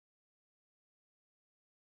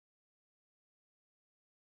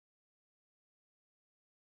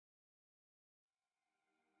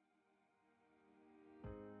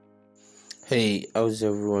Hey, how's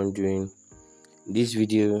everyone doing? In this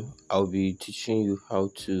video, I'll be teaching you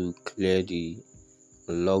how to clear the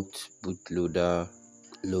locked bootloader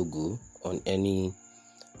logo on any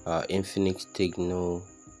Infinix Tecno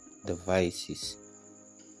devices.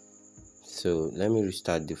 So let me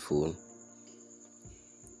restart the phone.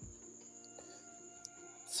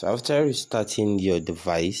 So after restarting your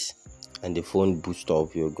device and the phone boots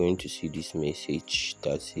up, you're going to see this message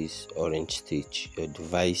that says orange stage. Your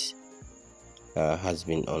device has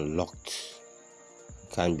been unlocked,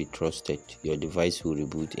 can't be trusted. Your device will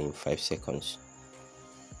reboot in 5 seconds.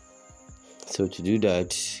 So to do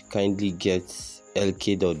that, kindly get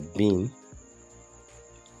lk.bin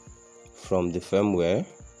from the firmware,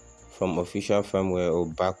 from official firmware or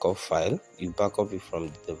backup file. You backup it from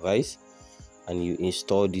the device and you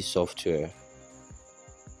install the software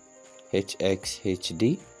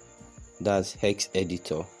hxhd, that's hex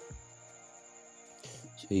editor.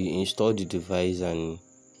 So you install the device and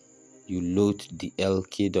you load the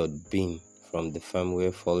lk.bin from the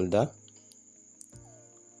firmware folder.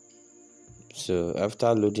 So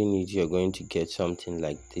after loading it, you're going to get something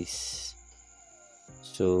like this.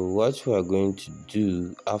 So what we are going to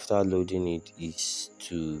do after loading it is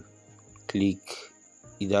to click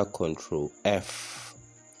either Ctrl F,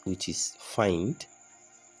 which is find,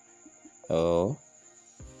 or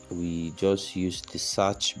we just use the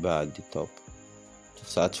search bar at the top to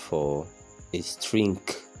search for a string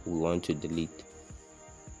we want to delete.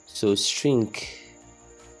 So a string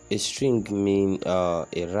means a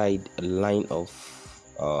line of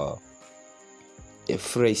a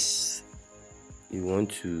phrase you want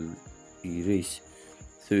to erase.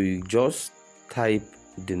 So you just type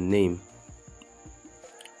the name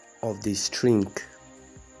of the string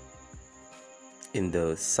in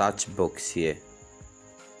the search box here,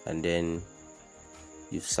 and then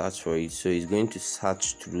you search for it. So it's going to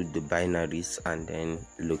search through the binaries and then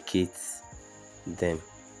locate them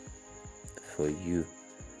for you.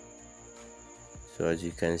 So as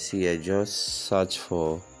you can see, I just search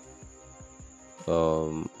for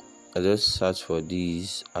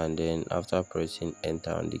these, and then after pressing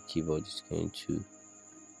enter on the keyboard, it's going to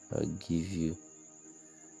give you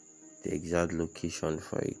the exact location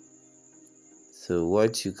for it. So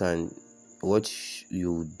what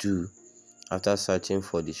you do after searching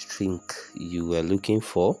for the string you were looking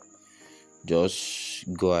for, just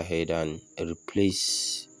go ahead and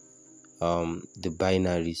replace the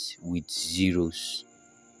binaries with zeros.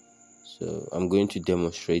 So I'm going to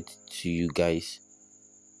demonstrate to you guys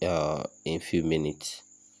in a few minutes.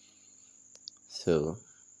 So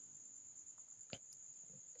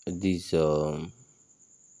this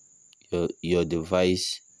your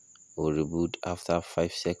device will reboot after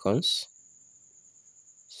 5 seconds.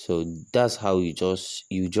 So that's how you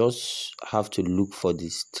just have to look for the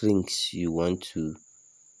strings you want to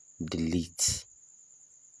delete.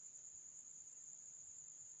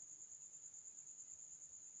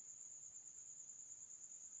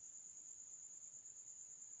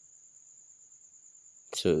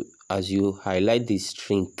 So as you highlight the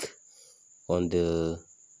string on the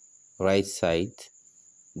right side,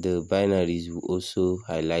 the binaries will also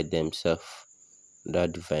highlight themselves,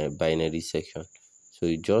 that binary section. So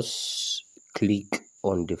you just click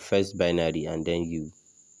on the first binary and then you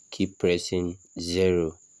keep pressing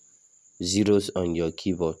zeros on your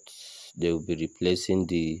keyboard. They will be replacing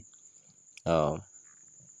the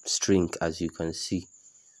string, as you can see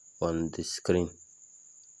on the screen.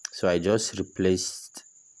 So I just replaced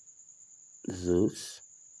those.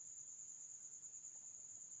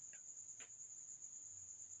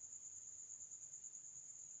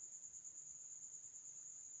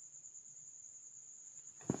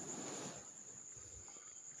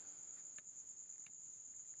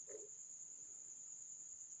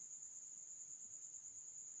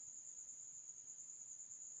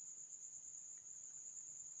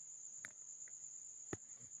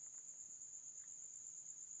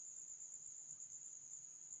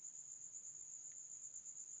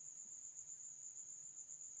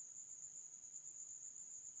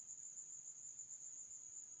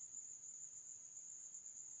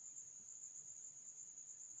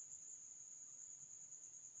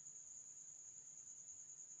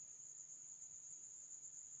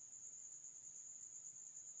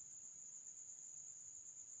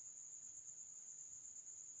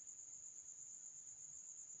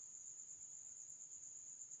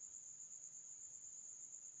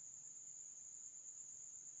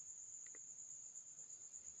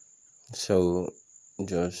 So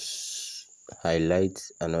just highlight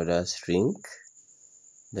another string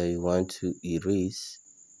that you want to erase.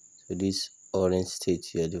 So this orange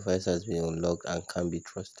state, your device has been unlocked and can't be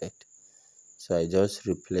trusted. So I just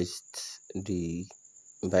replaced the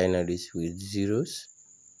binaries with zeros.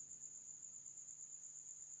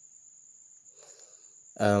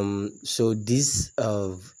 So this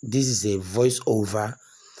is a voiceover.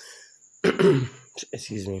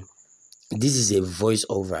 Excuse me. This is a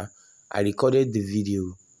voiceover. I recorded the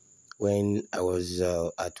video when I was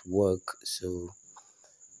at work, so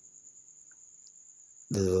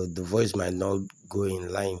the voice might not go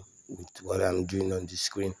in line with what I'm doing on the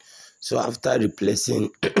screen. So after replacing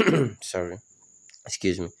sorry,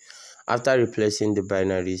 excuse me. After replacing the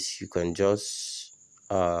binaries, you can just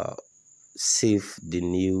save the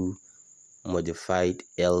new modified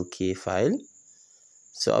LK file.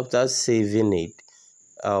 So after saving it,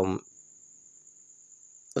 um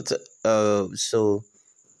so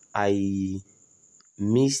I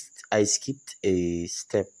skipped a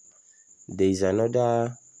step. There is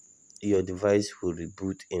another, your device will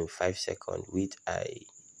reboot in 5 seconds, which I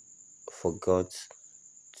forgot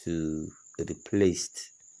to replace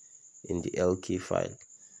in the LK file.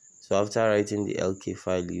 So after writing the LK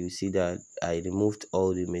file, you see that I removed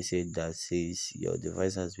all the message that says your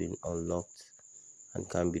device has been unlocked and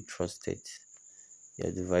can be trusted.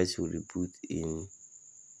 Your device will reboot in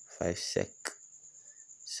 5 seconds.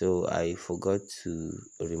 So I forgot to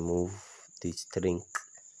remove the string.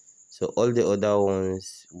 So all the other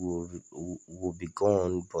ones will be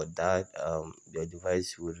gone, but that your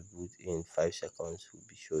device will reboot in 5 seconds will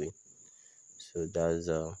be showing. So that's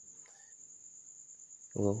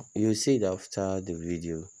well, you'll see it after the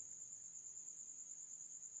video.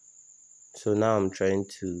 So now I'm trying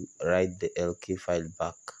to write the LK file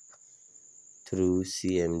back through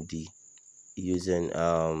CMD using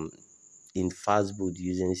in fastboot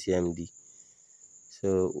using CMD.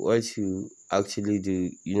 So what you actually do,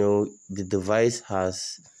 the device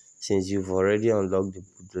has, since you've already unlocked the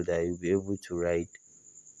bootloader, you'll be able to write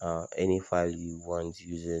any file you want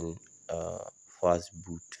using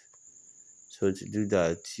fastboot. So to do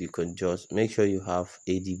that, you can just make sure you have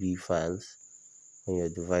ADB files on your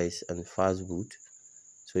device and fastboot.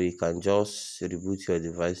 So you can just reboot your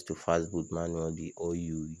device to fastboot manually, or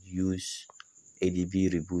you use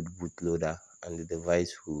ADB reboot bootloader and the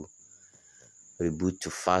device will reboot to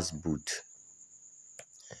fastboot.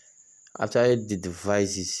 After the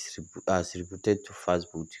device has rebooted to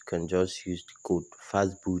fastboot, you can just use the code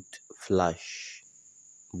fastboot flash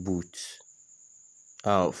boot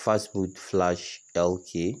fastboot flash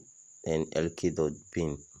lk and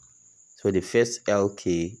lk.bin. So the first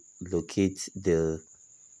lk locates the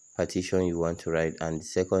partition you want to write, and the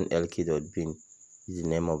second lk.bin is the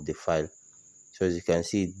name of the file. So as you can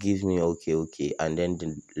see, it gives me okay, and then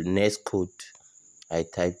the next code I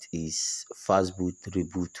typed is fastboot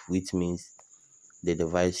reboot, which means the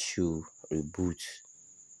device should reboot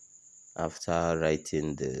after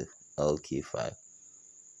writing the LK file.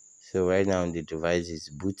 So right now the device is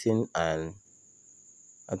booting, and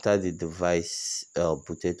after the device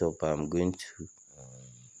booted up, I'm going to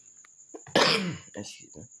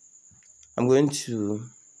excuse me, I'm going to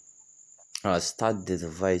start the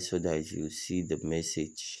device so that you see the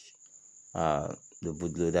message, the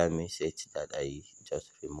bootloader message that I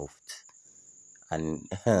just removed. And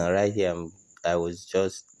right here I was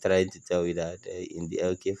just trying to tell you that in the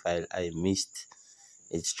LK file I missed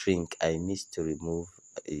a string. I missed to remove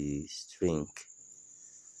a string.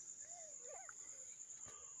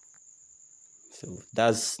 So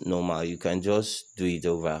that's normal. You can just do it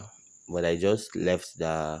over. But I just left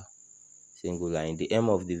the single line. The aim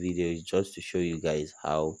of the video is just to show you guys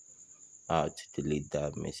how to delete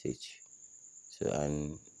that message. So,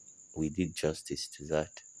 and we did justice to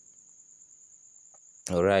that.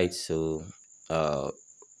 Alright, so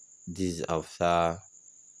this is after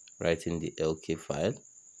writing the LK file.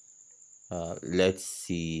 Let's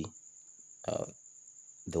see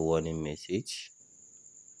the warning message.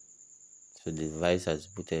 So the device has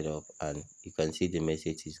booted up and you can see the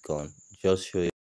message is gone. Just show you